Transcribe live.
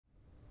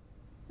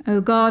O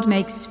God,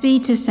 make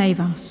speed to save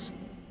us.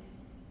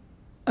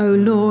 O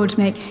Lord,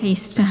 make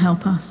haste to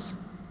help us.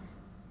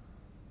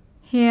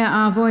 Hear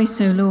our voice,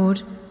 O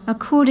Lord,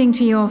 according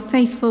to your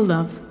faithful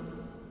love.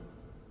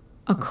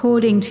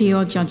 According to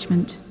your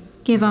judgment,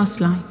 give us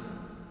life.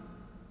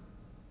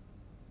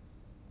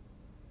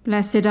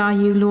 Blessed are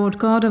you, Lord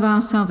God of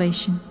our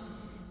salvation.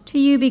 To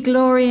you be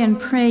glory and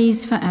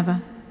praise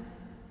forever.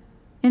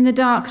 In the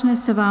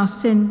darkness of our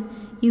sin,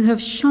 you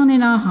have shone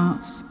in our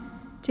hearts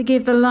to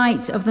give the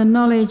light of the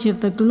knowledge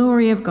of the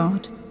glory of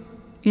God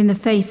in the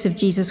face of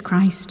Jesus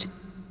Christ.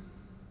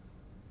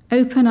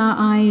 Open our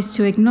eyes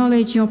to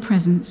acknowledge your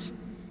presence,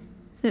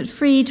 that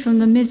freed from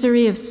the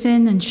misery of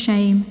sin and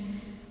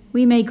shame,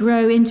 we may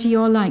grow into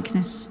your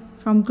likeness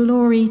from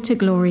glory to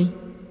glory.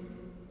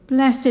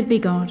 Blessed be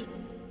God,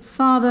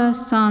 Father,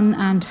 Son,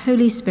 and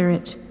Holy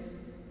Spirit.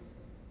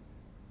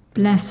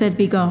 Blessed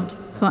be God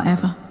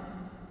forever.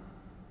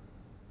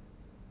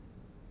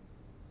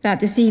 That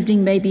this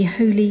evening may be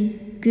holy,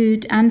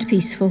 good, and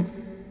peaceful,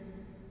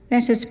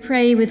 let us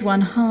pray with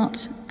one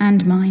heart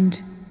and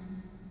mind.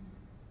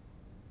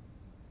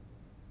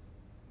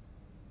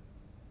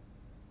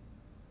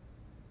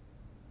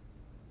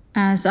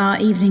 As our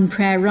evening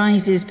prayer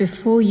rises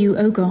before you,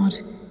 O God,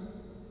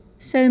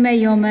 so may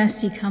your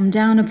mercy come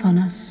down upon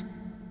us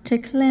to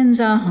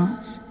cleanse our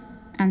hearts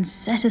and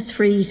set us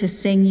free to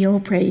sing your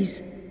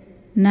praise,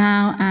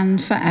 now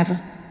and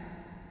forever.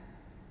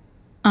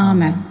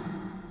 Amen.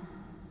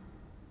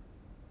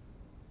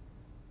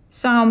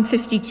 Psalm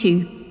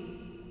 52.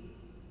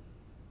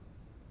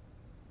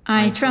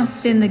 I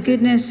trust in the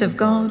goodness of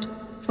God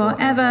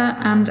forever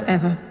and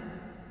ever.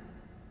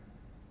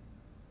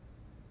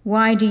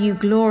 Why do you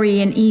glory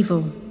in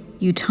evil,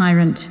 you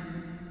tyrant?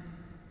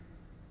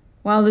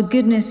 While the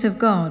goodness of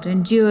God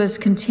endures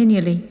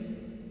continually.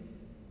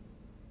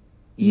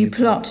 You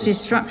plot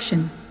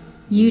destruction,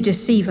 you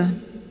deceiver.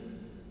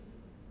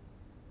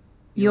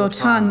 Your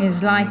tongue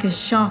is like a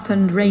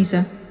sharpened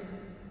razor.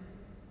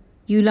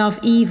 You love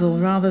evil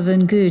rather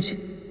than good,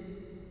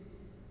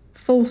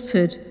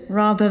 falsehood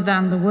rather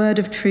than the word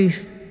of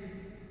truth.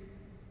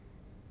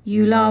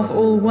 You love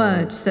all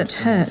words that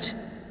hurt.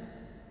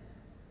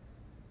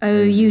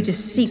 O you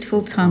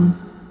deceitful tongue!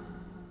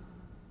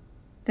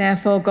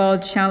 Therefore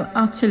God shall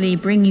utterly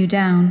bring you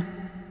down.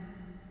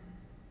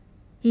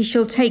 He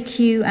shall take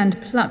you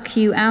and pluck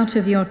you out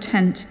of your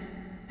tent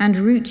and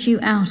root you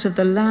out of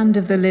the land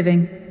of the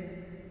living.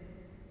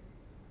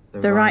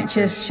 The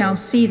righteous shall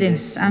see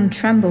this and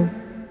tremble.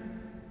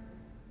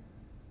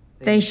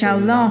 They shall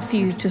laugh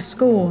you to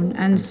scorn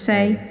and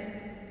say,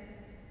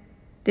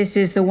 "This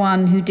is the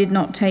one who did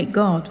not take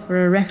God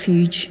for a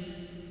refuge,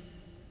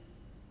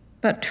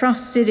 but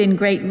trusted in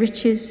great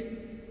riches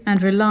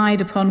and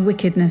relied upon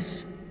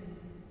wickedness."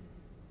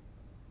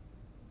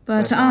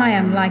 But I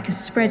am like a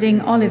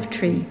spreading olive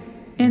tree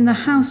in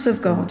the house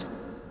of God.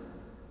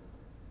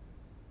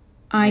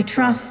 I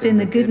trust in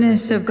the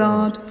goodness of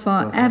God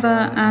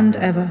forever and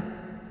ever.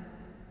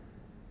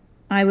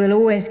 I will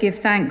always give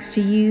thanks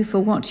to you for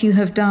what you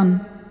have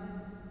done.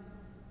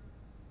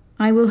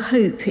 I will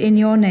hope in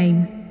your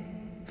name,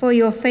 for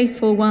your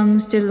faithful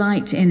ones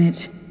delight in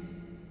it.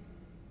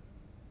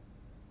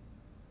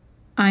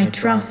 I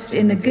trust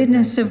in the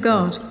goodness of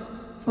God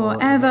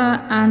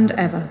forever and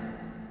ever.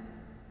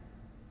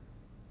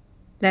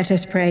 Let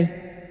us pray.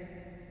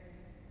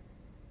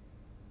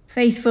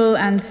 Faithful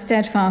and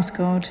steadfast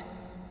God,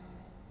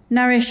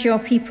 nourish your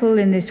people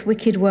in this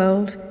wicked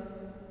world,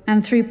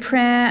 and through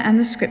prayer and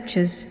the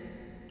Scriptures,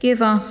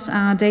 give us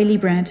our daily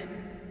bread.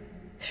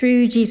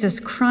 Through Jesus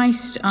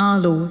Christ our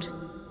Lord.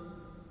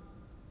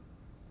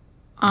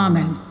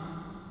 Amen.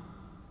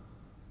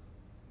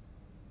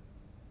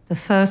 The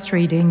first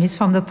reading is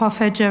from the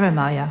prophet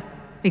Jeremiah,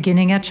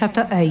 beginning at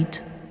chapter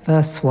 8,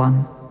 verse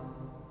 1.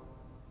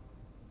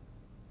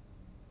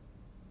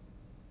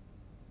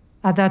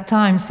 At that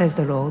time, says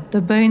the Lord,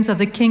 the bones of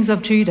the kings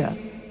of Judah,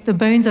 the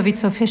bones of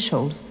its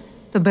officials,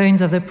 the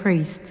bones of the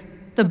priests,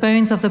 the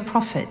bones of the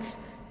prophets,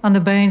 and the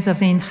bones of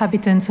the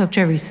inhabitants of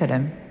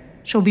Jerusalem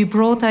shall be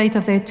brought out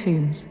of their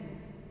tombs,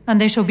 and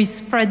they shall be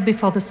spread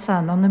before the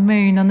sun, and the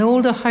moon, and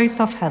all the host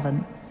of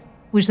heaven,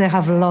 which they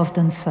have loved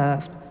and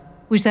served,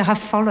 which they have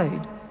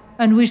followed,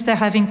 and which they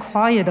have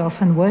inquired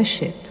of and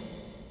worshipped.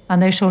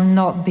 And they shall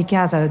not be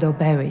gathered or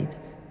buried.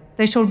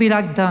 They shall be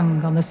like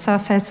dung on the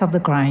surface of the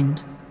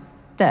ground.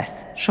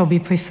 Death shall be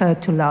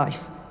preferred to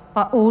life,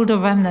 by all the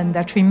remnant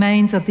that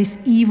remains of this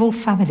evil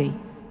family,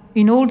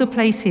 in all the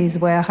places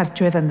where I have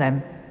driven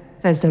them,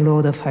 says the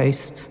Lord of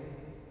hosts.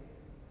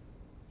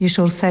 You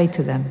shall say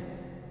to them,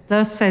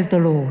 thus says the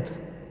Lord,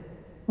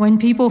 when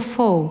people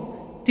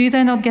fall, do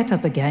they not get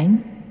up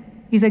again?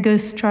 If they go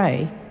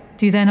astray,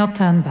 do they not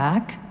turn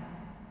back?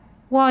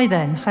 Why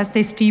then has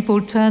this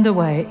people turned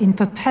away in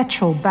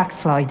perpetual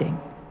backsliding?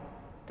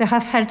 They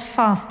have held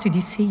fast to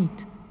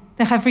deceit.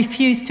 They have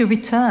refused to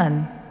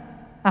return.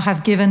 I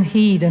have given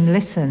heed and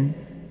listened,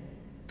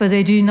 but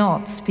they do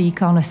not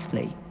speak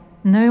honestly.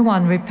 No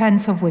one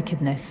repents of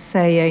wickedness,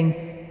 saying,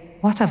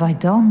 what have I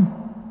done?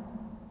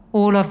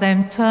 All of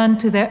them turn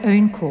to their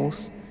own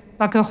course,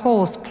 like a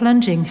horse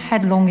plunging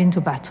headlong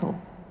into battle.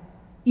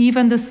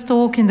 Even the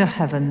stork in the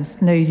heavens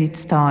knows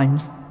its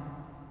times,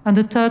 and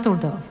the turtle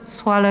dove,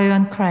 swallow,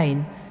 and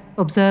crane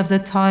observe the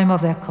time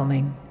of their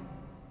coming.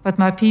 But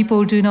my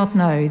people do not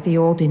know the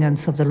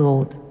ordinance of the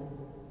Lord.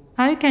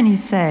 How can he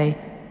say,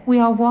 "We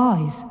are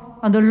wise,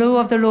 and the law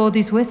of the Lord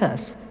is with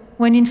us,"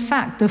 when in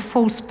fact the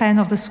false pen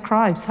of the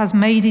scribes has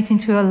made it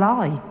into a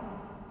lie?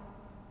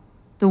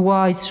 The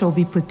wise shall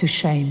be put to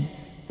shame.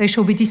 They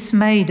shall be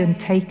dismayed and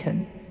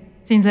taken,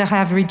 since they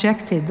have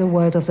rejected the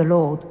word of the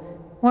Lord.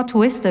 What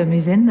wisdom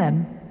is in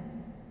them?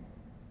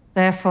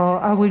 Therefore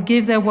I will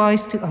give their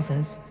wives to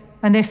others,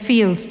 and their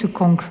fields to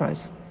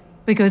conquerors,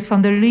 because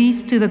from the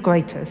least to the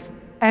greatest,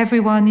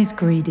 everyone is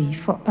greedy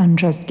for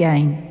unjust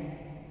gain.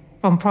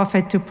 From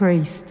prophet to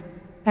priest,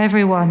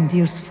 everyone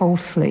deals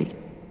falsely.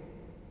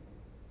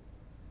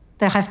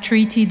 They have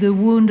treated the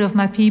wound of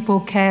my people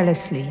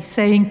carelessly,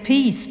 saying,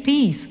 "Peace,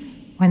 peace,"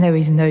 when there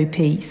is no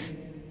peace.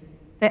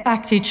 They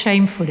acted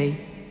shamefully.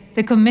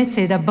 They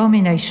committed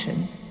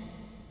abomination.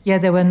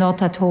 Yet they were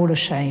not at all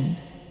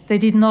ashamed. They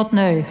did not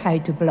know how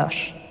to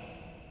blush.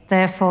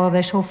 Therefore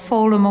they shall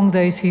fall among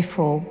those who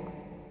fall.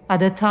 At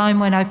the time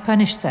when I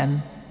punish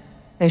them,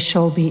 they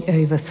shall be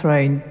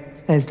overthrown,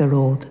 says the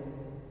Lord.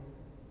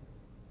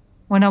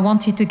 When I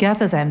wanted to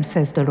gather them,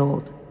 says the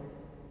Lord,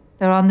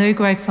 there are no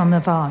grapes on the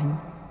vine,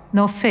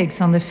 nor figs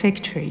on the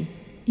fig tree.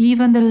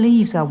 Even the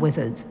leaves are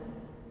withered,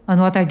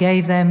 and what I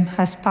gave them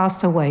has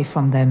passed away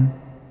from them.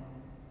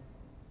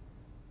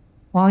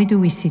 Why do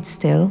we sit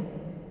still?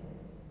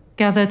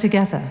 Gather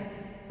together.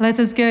 Let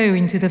us go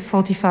into the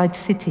fortified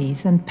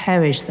cities and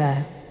perish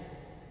there.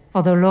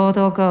 For the Lord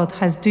our God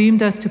has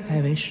doomed us to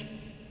perish,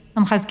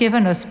 and has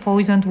given us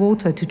poisoned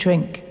water to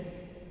drink,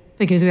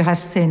 because we have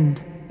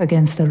sinned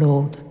against the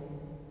Lord.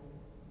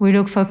 We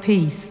look for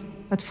peace,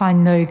 but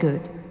find no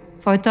good,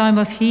 for a time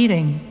of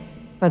healing,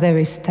 but there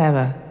is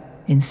terror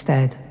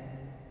instead.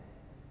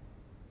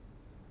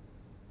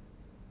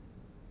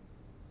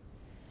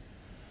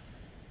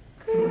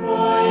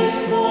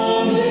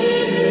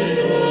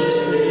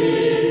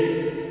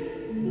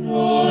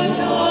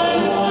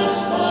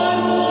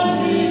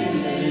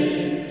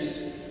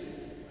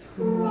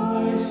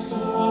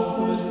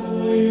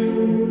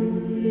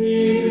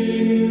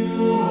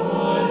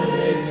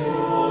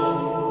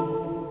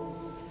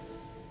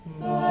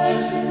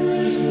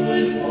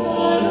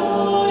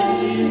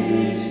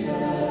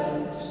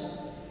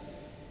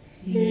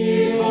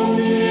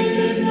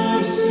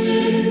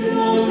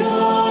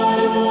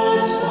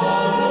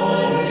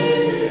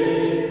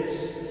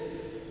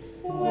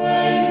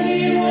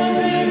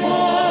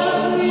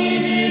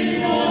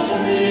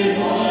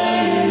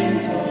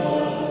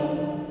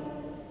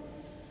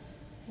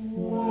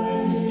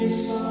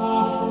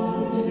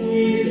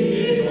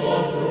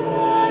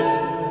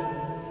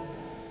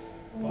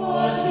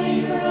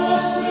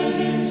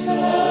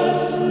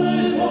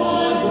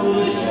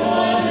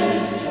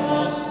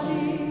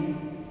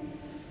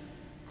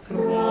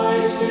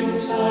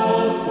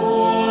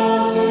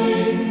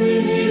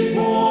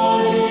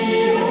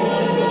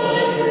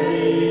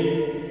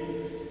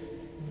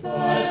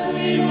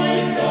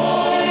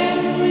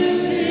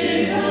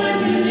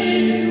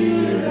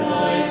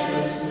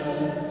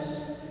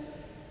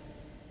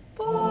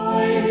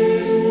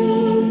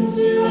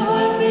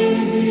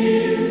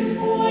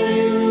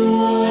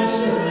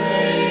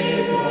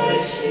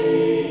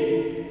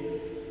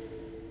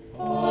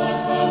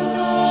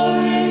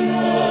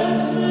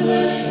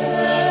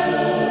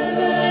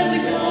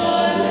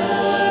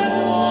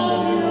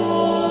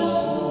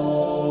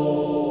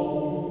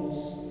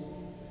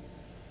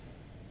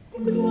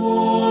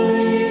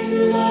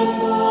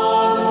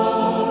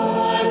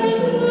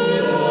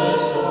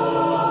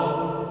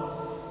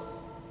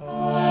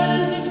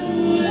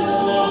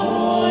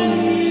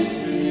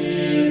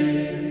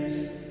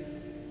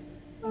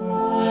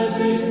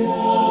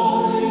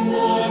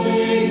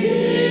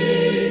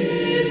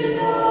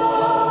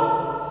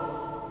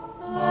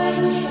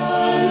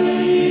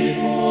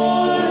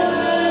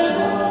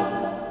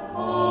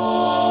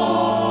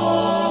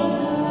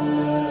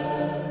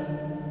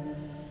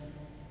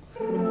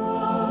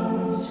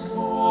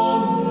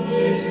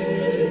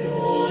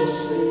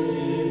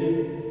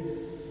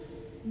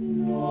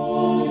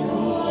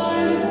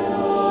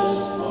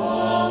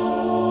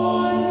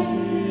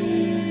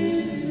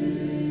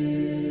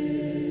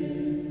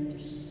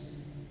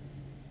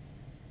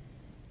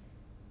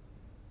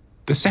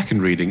 The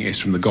second reading is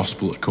from the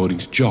Gospel according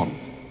to John,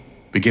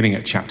 beginning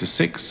at chapter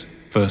 6,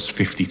 verse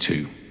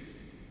 52.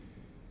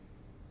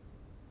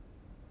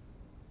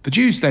 The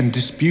Jews then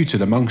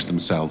disputed amongst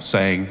themselves,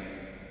 saying,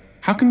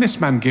 "How can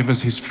this man give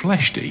us his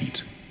flesh to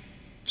eat?"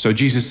 So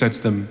Jesus said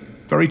to them,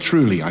 "Very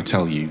truly I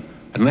tell you,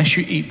 unless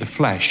you eat the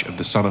flesh of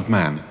the Son of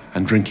Man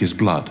and drink his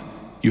blood,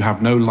 you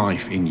have no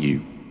life in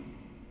you.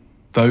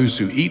 Those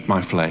who eat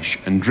my flesh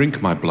and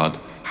drink my blood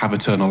have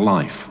eternal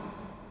life,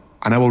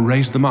 and I will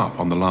raise them up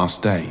on the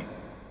last day.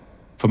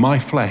 For my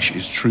flesh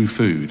is true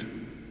food,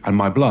 and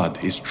my blood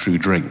is true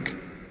drink.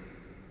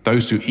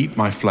 Those who eat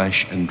my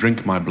flesh and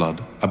drink my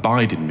blood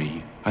abide in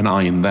me, and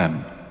I in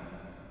them.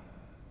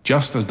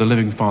 Just as the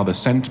living Father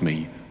sent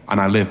me, and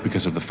I live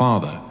because of the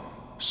Father,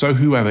 so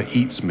whoever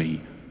eats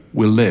me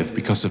will live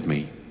because of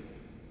me.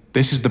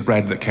 This is the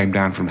bread that came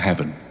down from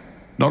heaven,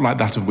 not like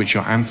that of which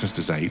your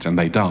ancestors ate and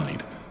they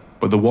died,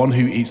 but the one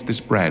who eats this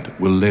bread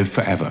will live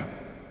forever."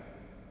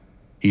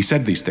 He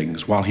said these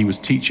things while he was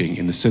teaching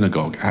in the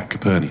synagogue at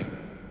Capernaum.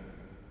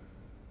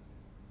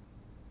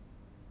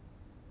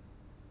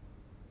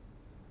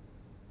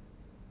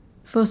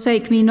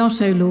 Forsake me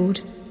not, O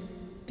Lord.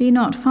 Be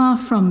not far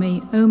from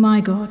me, O my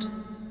God.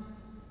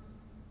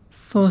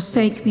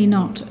 Forsake me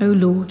not, O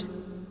Lord.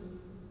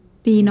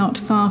 Be not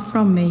far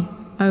from me,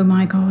 O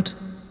my God.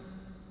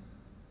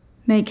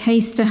 Make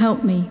haste to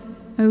help me,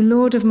 O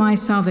Lord of my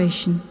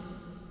salvation.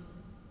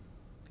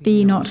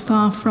 Be not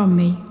far from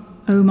me,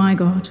 O my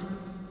God.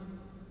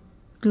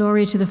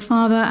 Glory to the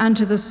Father, and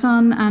to the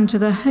Son, and to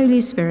the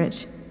Holy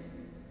Spirit.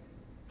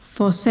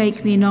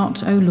 Forsake me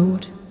not, O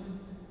Lord.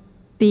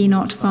 Be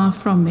not far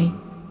from me,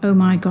 O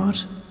my God.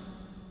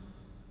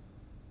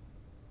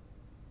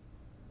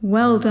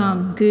 Well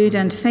done, good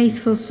and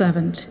faithful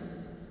servant.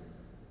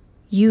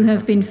 You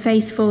have been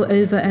faithful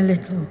over a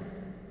little.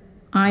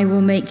 I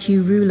will make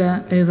you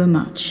ruler over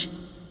much.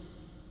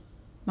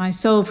 My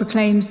soul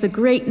proclaims the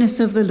greatness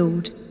of the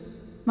Lord.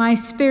 My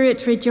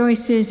spirit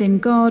rejoices in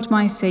God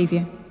my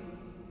Saviour.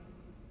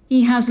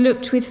 He has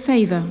looked with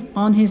favour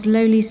on his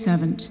lowly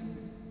servant.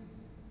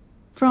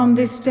 From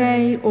this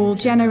day all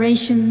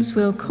generations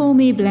will call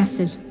me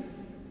blessed.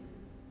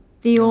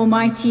 The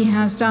Almighty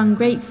has done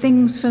great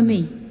things for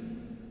me,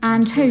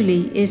 and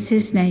holy is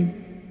his name.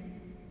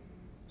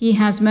 He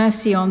has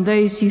mercy on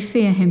those who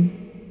fear him,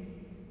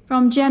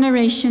 from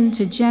generation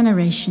to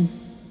generation.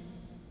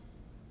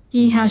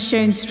 He has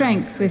shown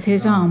strength with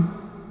his arm,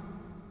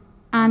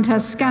 and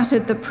has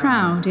scattered the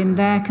proud in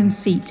their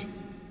conceit,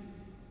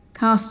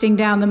 casting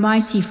down the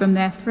mighty from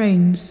their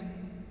thrones,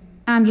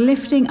 and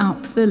lifting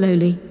up the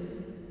lowly.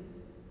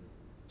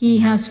 He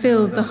has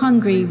filled the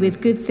hungry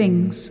with good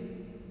things,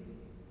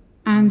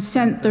 and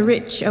sent the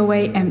rich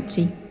away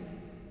empty.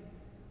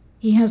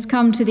 He has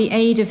come to the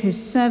aid of his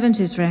servant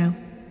Israel,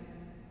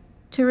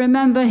 to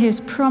remember his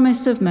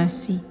promise of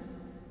mercy,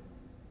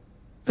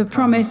 the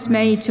promise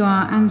made to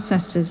our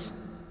ancestors,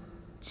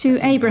 to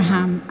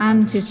Abraham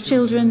and his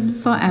children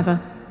forever.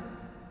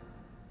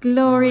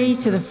 Glory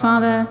to the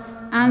Father,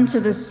 and to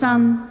the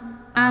Son,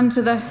 and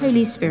to the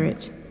Holy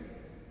Spirit,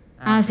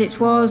 as it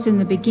was in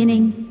the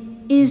beginning,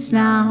 is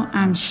now,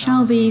 and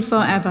shall be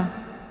forever.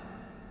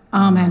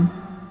 Amen.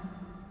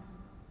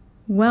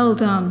 Well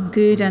done,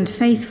 good and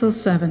faithful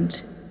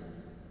servant.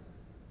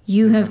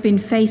 You have been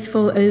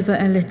faithful over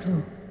a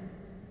little.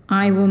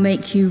 I will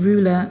make you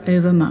ruler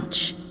over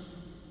much.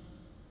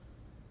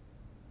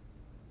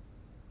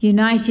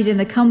 United in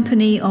the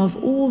company of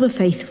all the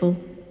faithful,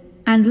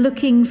 and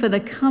looking for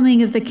the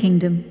coming of the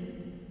kingdom,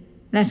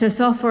 let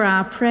us offer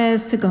our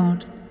prayers to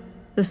God,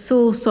 the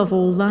source of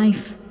all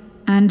life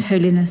and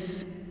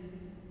holiness.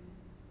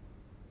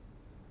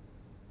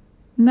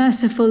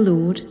 Merciful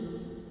Lord,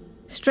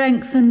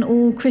 strengthen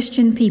all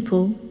Christian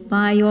people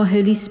by your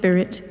Holy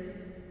Spirit,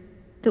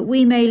 that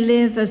we may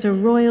live as a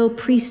royal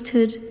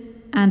priesthood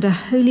and a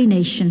holy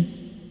nation,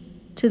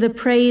 to the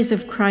praise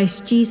of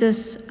Christ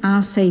Jesus,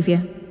 our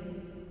Saviour.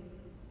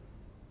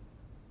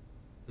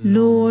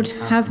 Lord,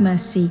 have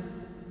mercy.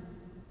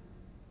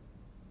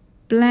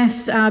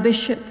 Bless our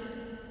bishop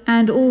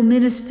and all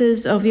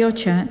ministers of your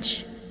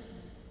church,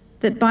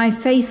 that by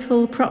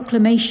faithful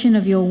proclamation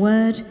of your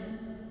word,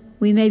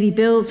 we may be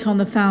built on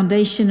the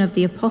foundation of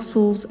the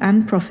apostles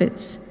and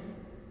prophets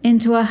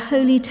into a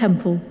holy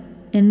temple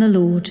in the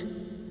Lord.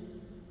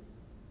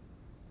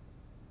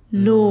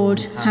 Lord,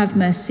 have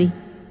mercy.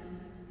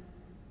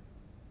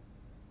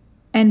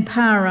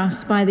 Empower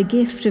us by the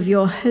gift of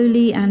your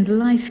holy and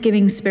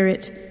life-giving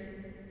Spirit,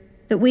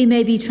 that we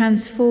may be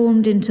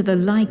transformed into the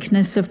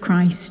likeness of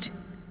Christ,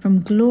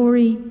 from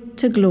glory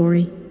to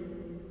glory.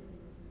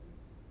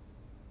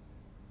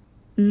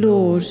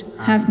 Lord,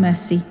 have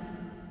mercy.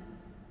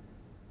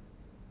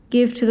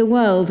 Give to the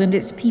world and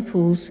its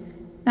peoples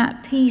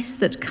that peace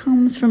that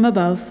comes from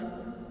above,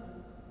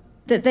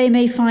 that they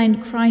may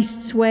find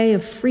Christ's way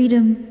of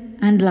freedom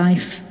and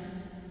life.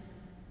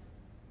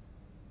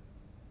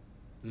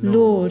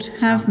 Lord,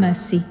 have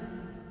mercy.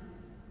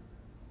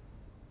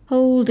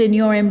 Hold in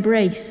your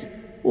embrace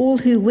all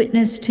who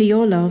witness to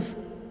your love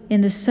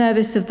in the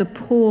service of the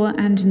poor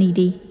and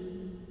needy,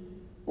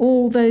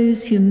 all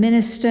those who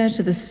minister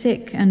to the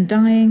sick and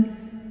dying,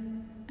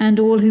 and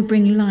all who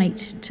bring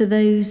light to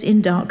those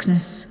in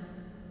darkness.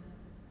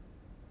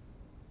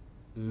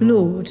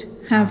 Lord,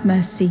 have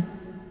mercy.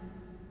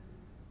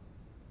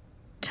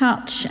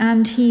 Touch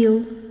and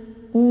heal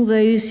all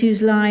those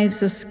whose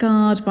lives are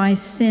scarred by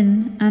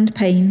sin and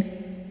pain,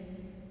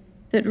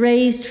 that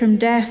raised from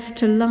death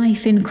to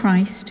life in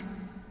Christ,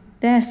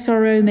 their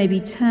sorrow may be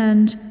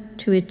turned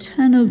to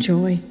eternal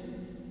joy.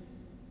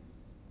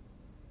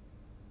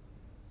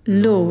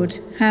 Lord,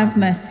 have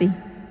mercy.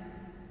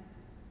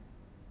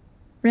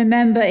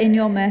 Remember in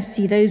your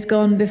mercy those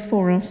gone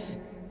before us,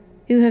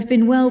 who have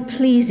been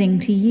well-pleasing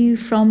to you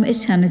from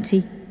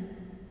eternity,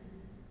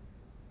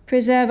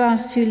 Preserve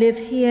us who live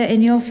here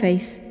in your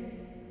faith.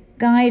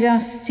 Guide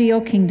us to your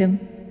kingdom,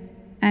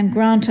 and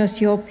grant us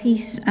your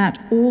peace at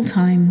all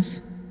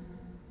times.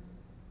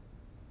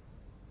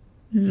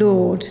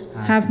 Lord,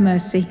 have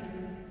mercy.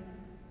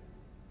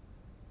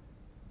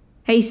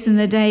 Hasten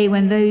the day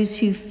when those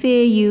who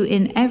fear you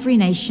in every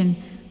nation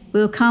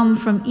will come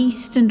from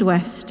east and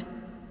west,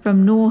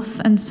 from north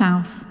and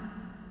south,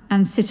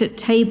 and sit at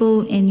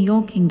table in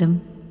your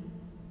kingdom.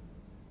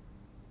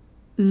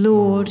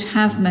 Lord,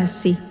 have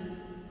mercy.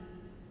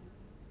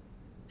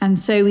 And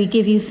so we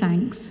give you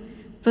thanks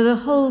for the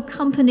whole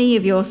company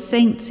of your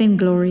saints in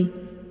glory,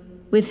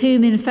 with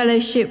whom in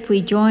fellowship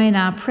we join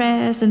our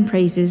prayers and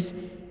praises.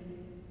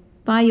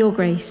 By your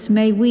grace,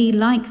 may we,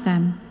 like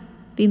them,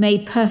 be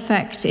made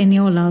perfect in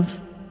your love.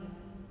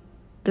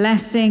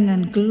 Blessing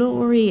and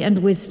glory and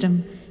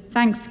wisdom,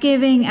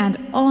 thanksgiving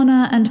and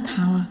honor and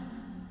power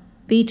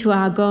be to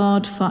our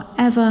God for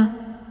ever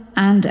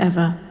and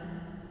ever.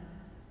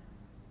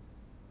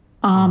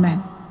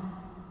 Amen.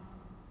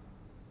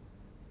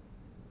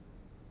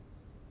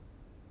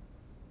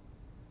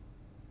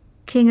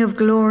 King of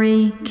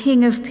glory,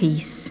 King of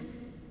peace,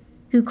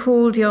 who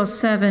called your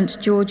servant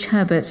George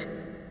Herbert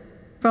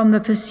from the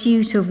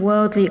pursuit of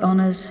worldly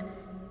honours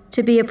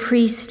to be a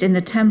priest in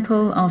the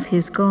temple of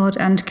his God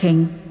and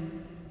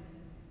King,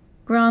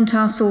 grant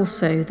us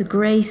also the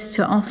grace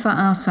to offer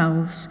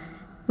ourselves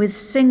with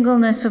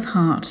singleness of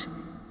heart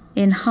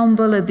in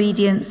humble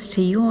obedience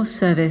to your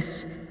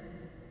service,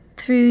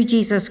 through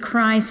Jesus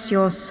Christ,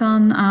 your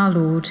Son, our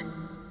Lord,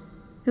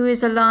 who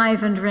is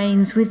alive and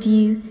reigns with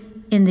you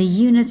in the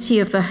unity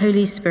of the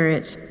Holy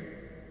Spirit,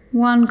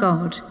 one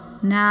God,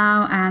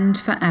 now and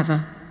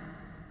forever.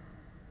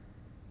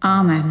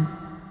 Amen.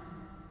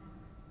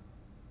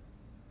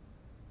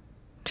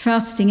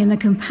 Trusting in the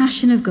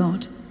compassion of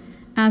God,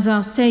 as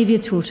our Saviour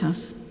taught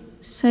us,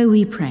 so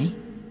we pray.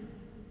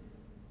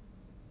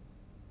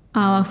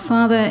 Our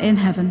Father in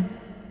heaven,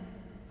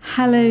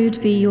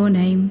 hallowed be your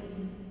name.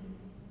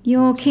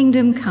 Your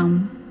kingdom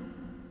come,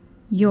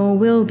 your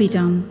will be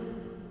done,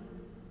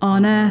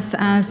 on earth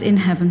as in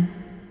heaven.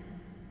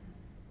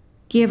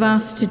 Give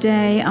us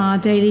today our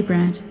daily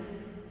bread.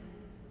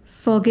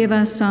 Forgive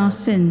us our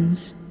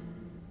sins,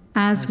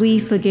 as we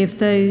forgive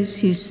those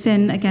who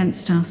sin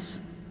against us.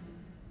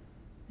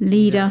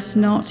 Lead us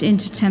not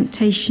into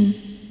temptation,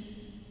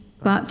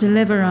 but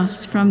deliver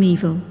us from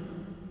evil.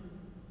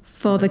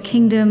 For the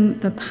kingdom,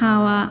 the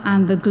power,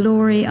 and the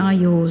glory are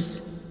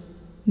yours,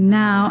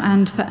 now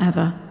and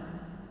forever.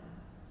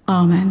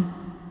 Amen.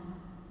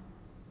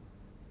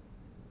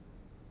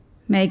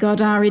 May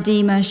God our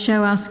Redeemer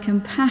show us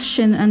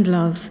compassion and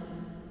love.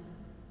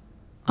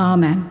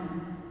 Amen.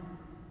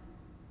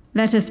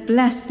 Let us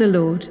bless the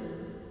Lord.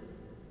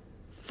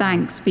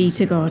 Thanks be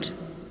to God.